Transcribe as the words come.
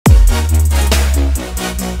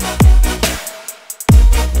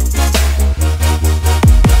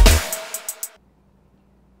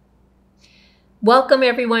Welcome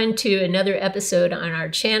everyone to another episode on our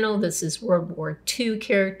channel. This is World War II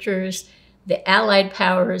characters, the Allied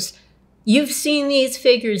powers. You've seen these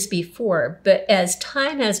figures before, but as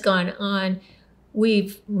time has gone on,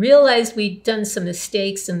 we've realized we've done some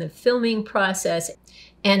mistakes in the filming process,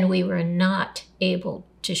 and we were not able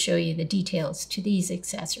to show you the details to these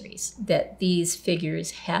accessories that these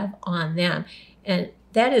figures have on them. And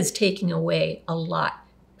that is taking away a lot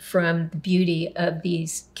from the beauty of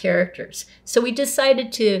these characters. So we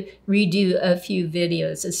decided to redo a few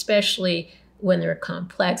videos, especially when they're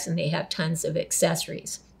complex and they have tons of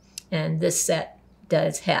accessories. And this set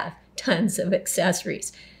does have tons of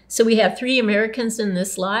accessories. So we have 3 Americans in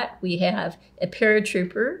this lot. We have a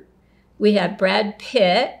paratrooper. We have Brad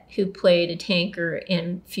Pitt, who played a tanker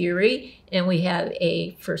in Fury, and we have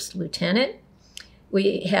a first lieutenant.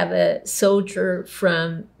 We have a soldier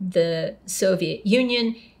from the Soviet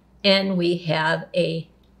Union, and we have a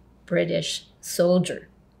British soldier.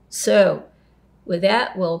 So with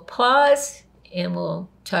that, we'll pause and we'll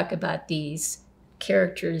talk about these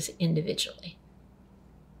characters individually.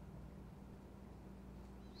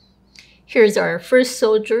 Here's our first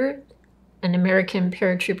soldier, an American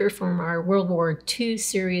paratrooper from our World War II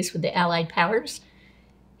series with the Allied powers.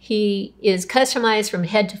 He is customized from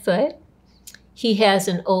head to foot. He has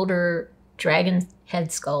an older dragon head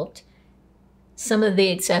sculpt. Some of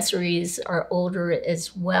the accessories are older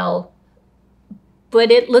as well, but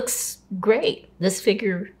it looks great. This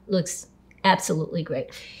figure looks absolutely great.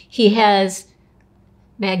 He has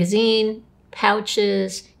magazine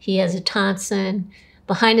pouches. He has a Thompson.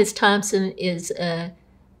 Behind his Thompson is a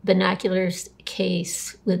binoculars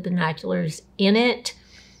case with binoculars in it.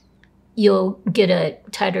 You'll get a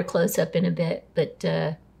tighter close-up in a bit,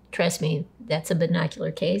 but trust me, that's a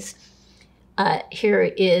binocular case. Here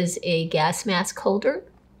is a gas mask holder,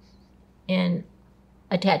 and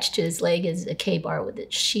attached to his leg is a K-bar with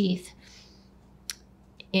its sheath.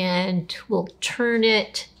 And we'll turn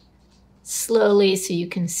it slowly so you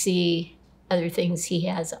can see other things he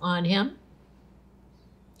has on him.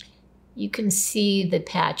 You can see the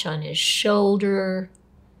patch on his shoulder.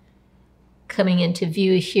 Coming into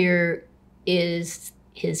view here is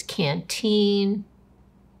his canteen.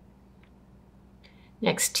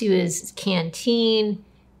 Next to his canteen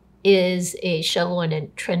is a shovel and a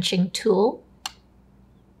trenching tool.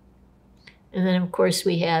 And then, of course,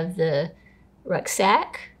 we have the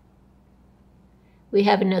rucksack. We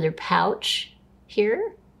have another pouch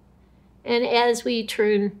here. And as we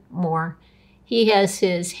turn more, he has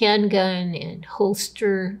his handgun and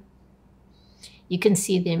holster. You can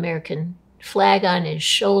see the American flag on his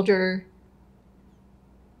shoulder.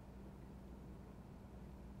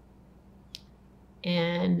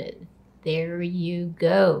 And there you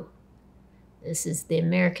go. This is the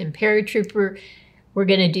American paratrooper. We're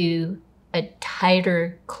going to do a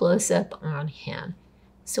tighter close-up on him.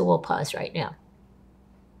 So we'll pause right now.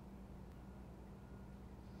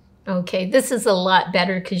 Okay, this is a lot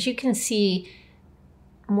better because you can see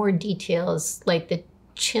more details like the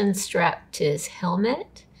chin strap to his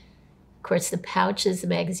helmet. Of course, the pouches, the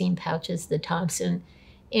magazine pouches, the Thompson.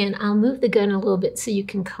 And I'll move the gun a little bit so you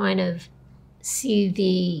can kind of see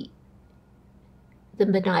the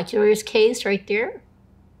binoculars case right there.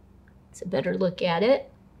 It's a better look at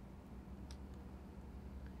it.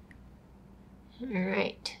 All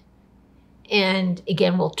right. And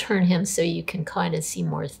again, we'll turn him so you can kind of see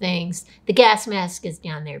more things. The gas mask is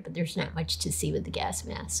down there, but there's not much to see with the gas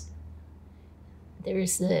mask.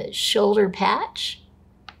 There's the shoulder patch.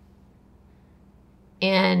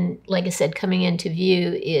 And like I said, coming into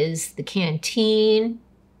view is the canteen.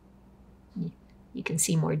 You can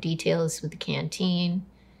see more details with the canteen.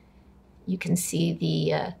 You can see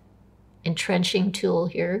the entrenching tool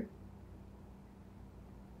here.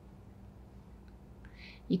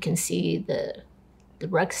 You can see the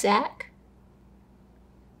rucksack.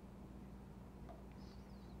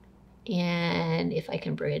 And if I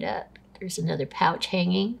can bring it up, there's another pouch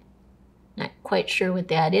hanging. Not quite sure what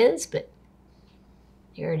that is, but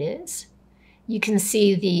here it is. You can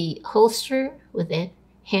see the holster with a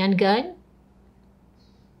handgun.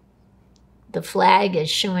 The flag is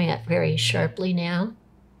showing up very sharply now.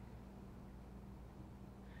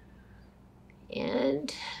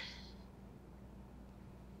 And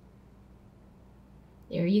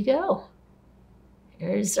there you go.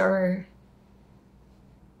 There's our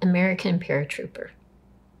American paratrooper.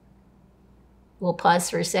 We'll pause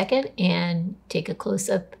for a second and take a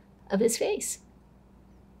close-up of his face.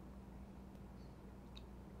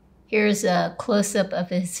 Here's a close-up of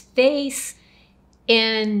his face,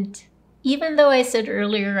 and even though I said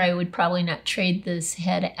earlier I would probably not trade this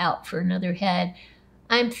head out for another head,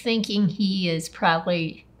 I'm thinking he is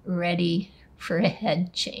probably ready for a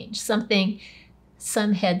head change. Some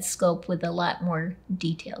head sculpt with a lot more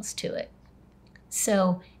details to it.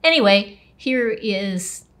 So anyway, here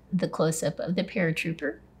is the close-up of the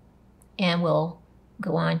paratrooper, and we'll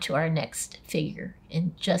go on to our next figure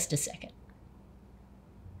in just a second.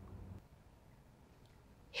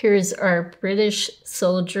 Here's our British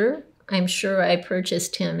soldier. I'm sure I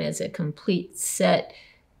purchased him as a complete set,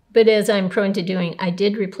 but as I'm prone to doing, I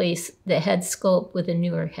did replace the head sculpt with a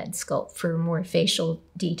newer head sculpt for more facial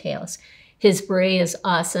details. His beret is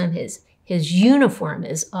awesome. His uniform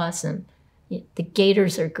is awesome. The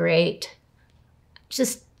gaiters are great.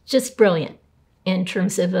 Just brilliant in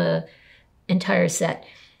terms of a entire set.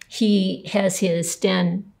 He has his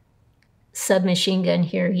Sten submachine gun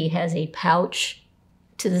here. He has a pouch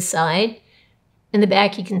to the side. In the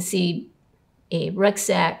back, you can see a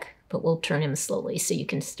rucksack, but we'll turn him slowly so you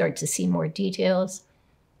can start to see more details.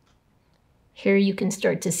 Here you can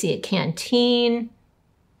start to see a canteen.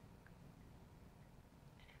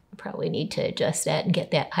 Probably need to adjust that and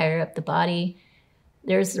get that higher up the body.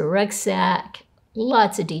 There's the rucksack.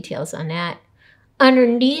 Lots of details on that.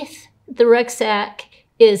 Underneath the rucksack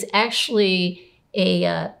is actually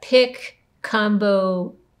a pick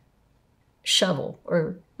combo shovel,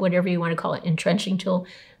 or whatever you want to call it, entrenching tool.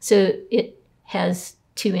 So it has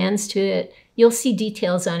two ends to it. You'll see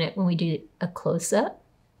details on it when we do a close-up.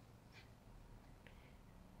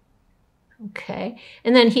 Okay,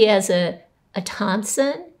 and then he has a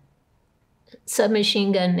Thompson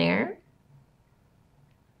submachine gun there.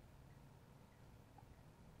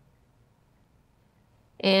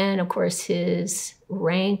 And of course his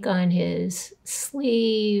rank on his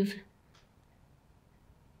sleeve.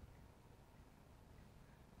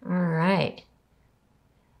 All right.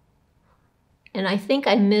 And I think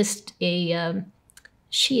I missed a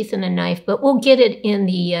sheath and a knife, but we'll get it in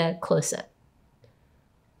the close-up.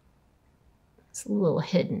 It's a little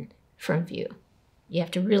hidden from view. You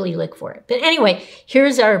have to really look for it. But anyway,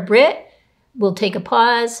 here's our Brit. We'll take a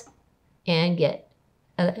pause and get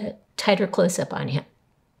a tighter close-up on him.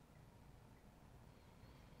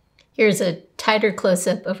 Here's a tighter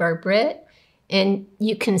close-up of our Brit, and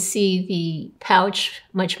you can see the pouch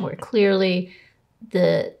much more clearly,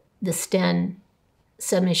 the Sten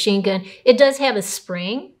submachine gun. It does have a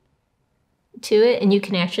spring to it, and you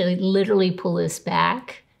can actually literally pull this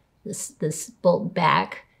back, this bolt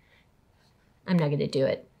back. I'm not going to do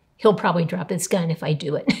it. He'll probably drop his gun if I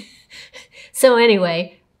do it. So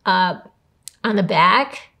anyway, on the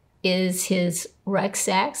back is his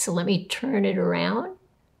rucksack. So let me turn it around.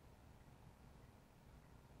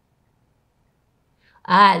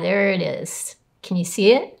 Ah, there it is. Can you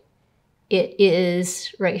see it? It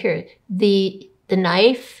is right here. The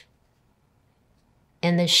knife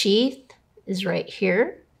and the sheath is right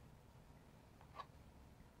here.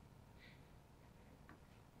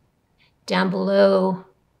 Down below,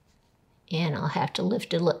 and I'll have to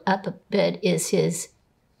lift it up a bit, is his,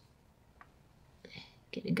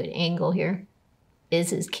 get a good angle here,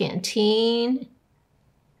 is his canteen.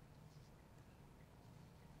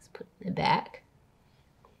 Let's put it in the back.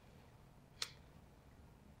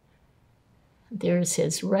 There's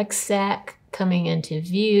his rucksack coming into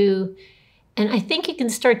view, and I think you can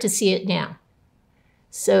start to see it now.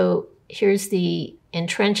 So here's the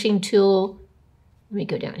entrenching tool. Let me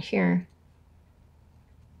go down here.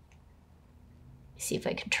 See if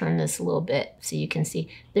I can turn this a little bit so you can see.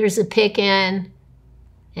 There's a pick end,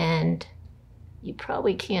 and you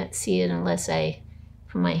probably can't see it unless I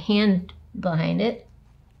put my hand behind it.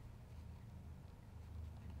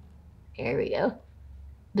 There we go.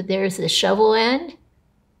 But there's the shovel end.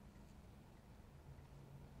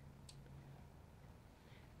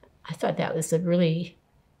 I thought that was a really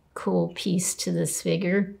cool piece to this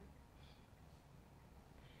figure.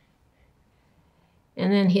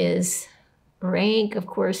 And then his rank, of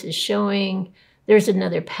course, is showing. There's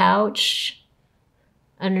another pouch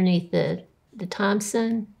underneath the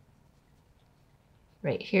Thompson,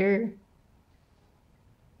 right here.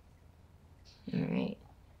 All right.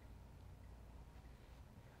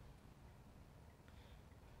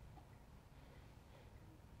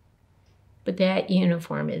 But that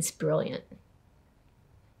uniform is brilliant.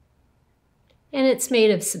 And it's made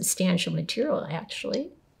of substantial material, actually.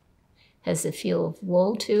 Has the feel of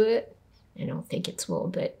wool to it. I don't think it's wool,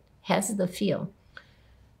 but has the feel.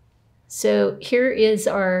 So here is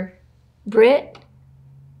our Brit,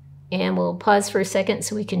 and we'll pause for a second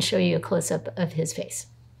so we can show you a close-up of his face.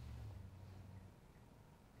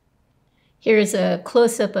 Here's a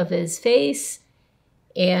close-up of his face,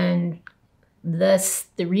 and Thus,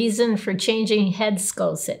 the reason for changing head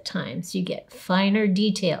sculpts at times. You get finer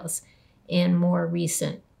details in more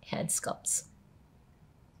recent head sculpts.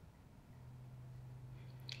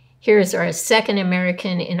 Here's our second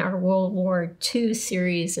American in our World War II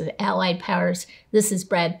series of Allied powers. This is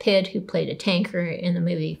Brad Pitt, who played a tanker in the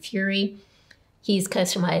movie Fury. He's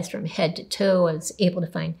customized from head to toe. I was able to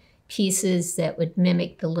find pieces that would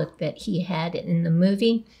mimic the look that he had in the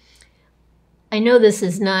movie. I know this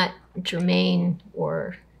is not germane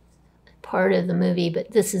or part of the movie,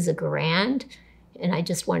 but this is a Garand, and I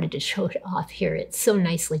just wanted to show it off here. It's so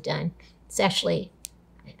nicely done. It's actually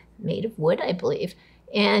made of wood, I believe,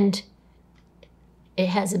 and it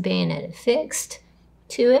has a bayonet affixed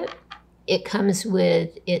to it. It comes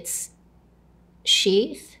with its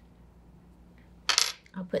sheath.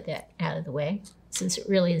 I'll put that out of the way since it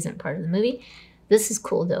really isn't part of the movie. This is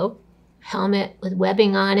cool though. Helmet with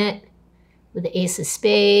webbing on it, with the ace of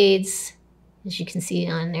spades, as you can see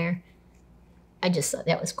on there. I just thought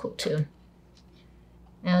that was cool too.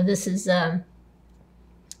 Now this is a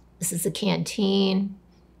canteen,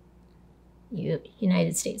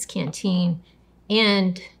 United States canteen,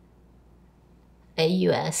 and a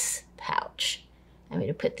U.S. pouch. I'm going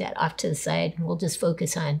to put that off to the side, and we'll just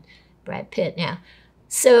focus on Brad Pitt now.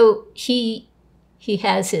 So he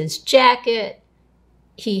has his jacket,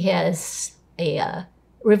 he has a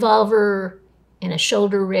revolver and a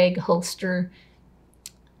shoulder rig holster.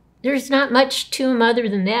 There's not much to him other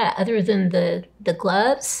than that, other than the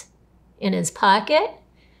gloves in his pocket.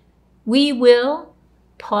 We will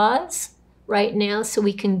pause right now so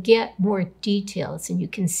we can get more details and you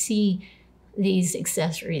can see these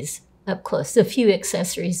accessories up close, the few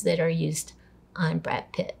accessories that are used on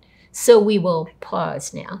Brad Pitt. So we will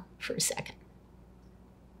pause now for a second.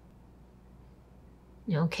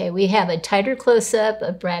 Okay, we have a tighter close-up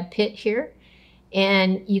of Brad Pitt here,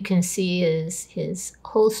 and you can see his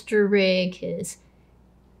holster rig,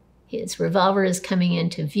 his revolver is coming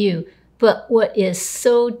into view. But what is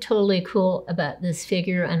so totally cool about this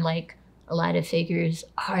figure, unlike a lot of figures,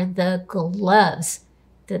 are the gloves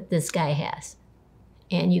that this guy has.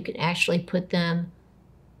 And you can actually put them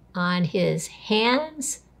on his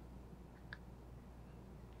hands.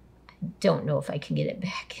 I don't know if I can get it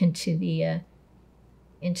back into the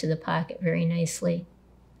pocket very nicely.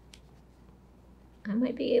 I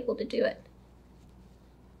might be able to do it.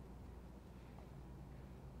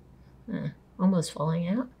 Almost falling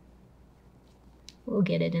out. We'll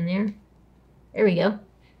get it in there. There we go.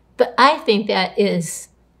 But I think that is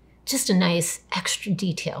just a nice extra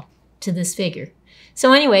detail to this figure.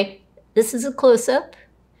 So anyway, this is a close-up,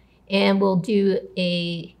 and we'll do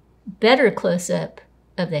a better close-up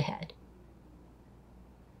of the head.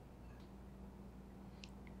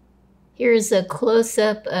 Here's a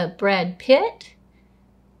close-up of Brad Pitt.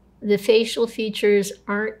 The facial features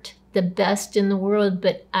aren't the best in the world,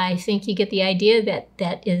 but I think you get the idea that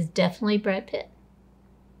that is definitely Brad Pitt.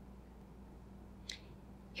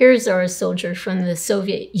 Here's our soldier from the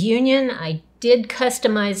Soviet Union. I did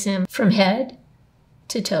customize him from head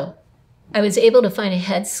to toe. I was able to find a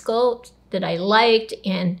head sculpt that I liked,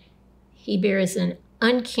 and he bears an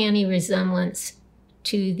uncanny resemblance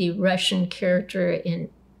to the Russian character in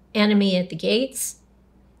Enemy at the Gates.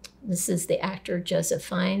 This is the actor Joseph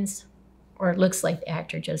Fiennes, or it looks like the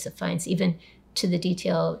actor Joseph Fiennes, even to the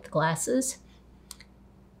detail of the glasses.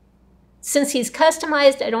 Since he's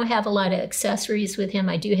customized, I don't have a lot of accessories with him.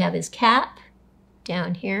 I do have his cap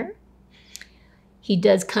down here. He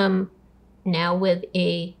does come now with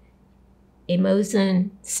a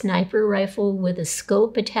Mosin sniper rifle with a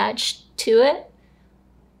scope attached to it.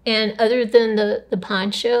 And other than the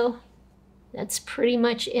poncho, that's pretty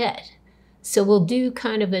much it. So we'll do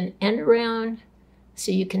kind of an end around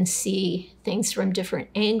so you can see things from different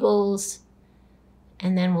angles.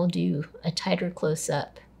 And then we'll do a tighter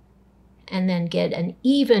close-up and then get an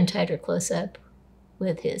even tighter close-up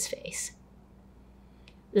with his face.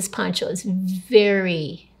 This poncho is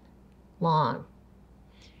very long.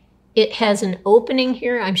 It has an opening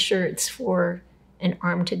here. I'm sure it's for an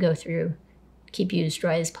arm to go through. Keep you as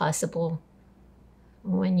dry as possible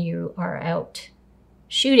when you are out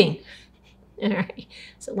shooting. All right,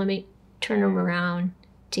 so let me turn them around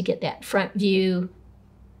to get that front view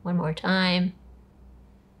one more time.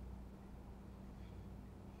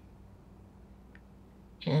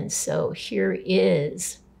 And so here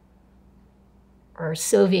is our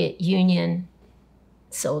Soviet Union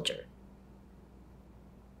soldier.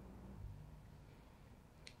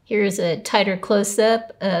 Here's a tighter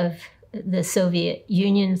close-up of the Soviet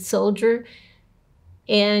Union soldier.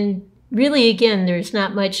 And really, again, there's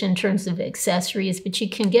not much in terms of accessories, but you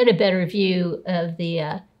can get a better view of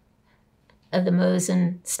the of the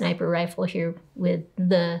Mosin sniper rifle here with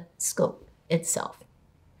the scope itself.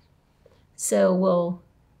 So we'll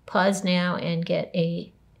pause now and get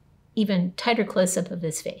a even tighter close-up of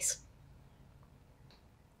his face.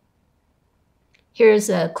 Here's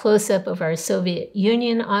a close-up of our Soviet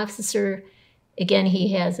Union officer. Again,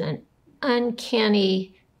 he has an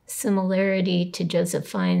uncanny similarity to Joseph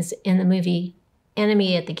Fiennes in the movie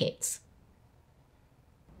Enemy at the Gates.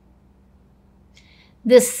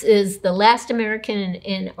 This is the last American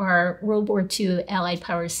in our World War II Allied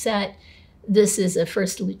Powers set. This is a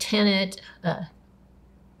first lieutenant,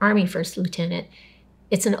 Army first lieutenant.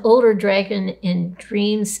 It's an older Dragon in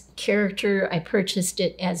Dreams character. I purchased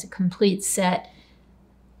it as a complete set.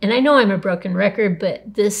 And I know I'm a broken record,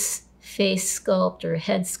 but this face sculpt or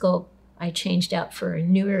head sculpt I changed out for a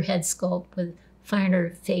newer head sculpt with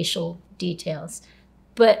finer facial details.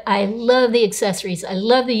 But I love the accessories. I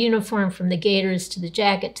love the uniform, from the gaiters to the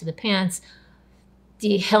jacket to the pants.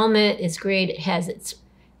 The helmet is great. It has its,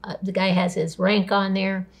 the guy has his rank on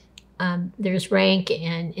there. There's rank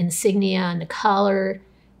and insignia on the collar.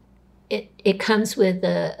 It comes with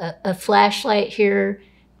a flashlight here.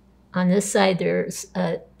 On this side, there's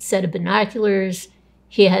a set of binoculars.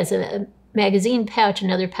 He has a magazine pouch,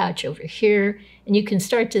 another pouch over here, and you can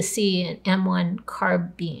start to see an M1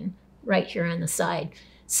 carbine right here on the side.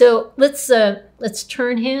 So let's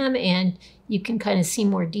turn him, and you can kind of see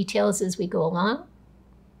more details as we go along.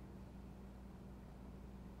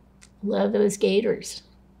 Love those gaiters.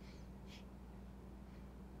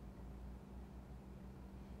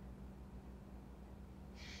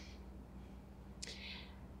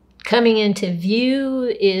 Coming into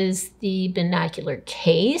view is the binocular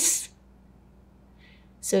case.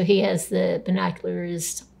 So he has the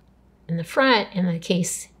binoculars in the front and the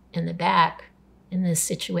case in the back in this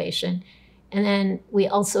situation. And then we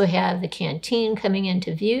also have the canteen coming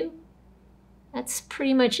into view. That's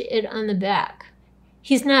pretty much it on the back.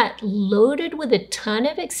 He's not loaded with a ton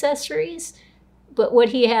of accessories, but what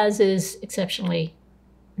he has is exceptionally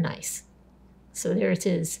nice. So there's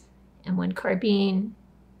his M1 carbine.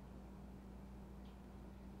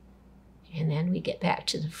 And then we get back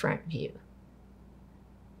to the front view.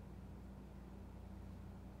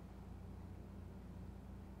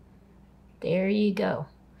 There you go.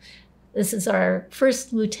 This is our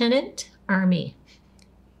first lieutenant, Army,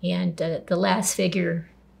 and the last figure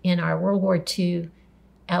in our World War II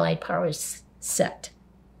Allied Powers set.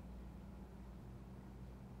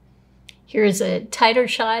 Here's a tighter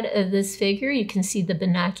shot of this figure. You can see the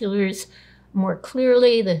binoculars more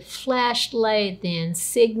clearly, the flashlight, the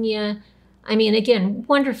insignia. I mean, again,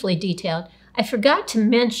 wonderfully detailed. I forgot to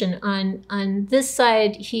mention on this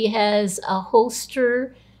side, he has a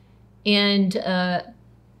holster and a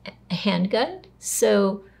handgun.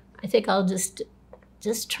 So I think I'll just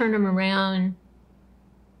turn him around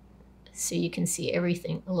so you can see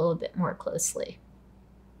everything a little bit more closely.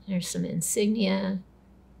 There's some insignia,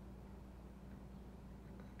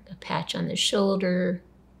 a patch on the shoulder.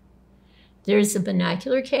 There's the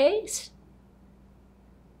binocular case.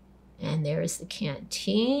 And there's the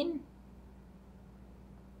canteen.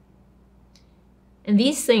 And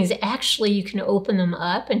these things, actually, you can open them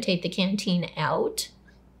up and take the canteen out.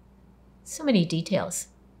 So many details.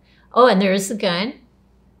 Oh, and there's the gun.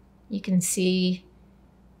 You can see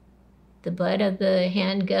the butt of the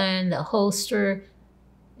handgun, the holster.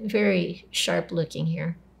 Very sharp looking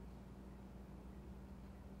here.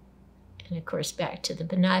 And of course, back to the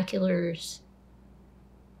binoculars.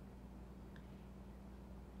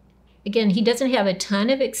 Again, he doesn't have a ton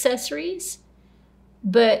of accessories,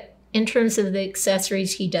 but in terms of the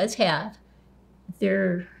accessories he does have,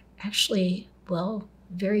 they're actually, well,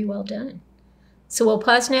 very well done. So we'll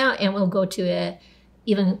pause now and we'll go to a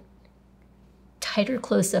even tighter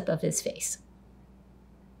close-up of his face.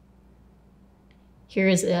 Here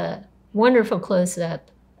is a wonderful close-up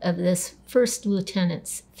of this first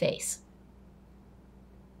lieutenant's face.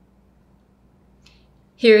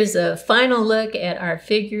 Here's a final look at our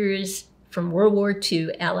figures from World War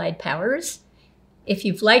II Allied Powers. If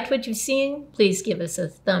you've liked what you've seen, please give us a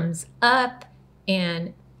thumbs up,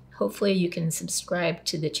 and hopefully you can subscribe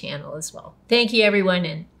to the channel as well. Thank you, everyone,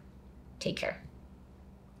 and take care.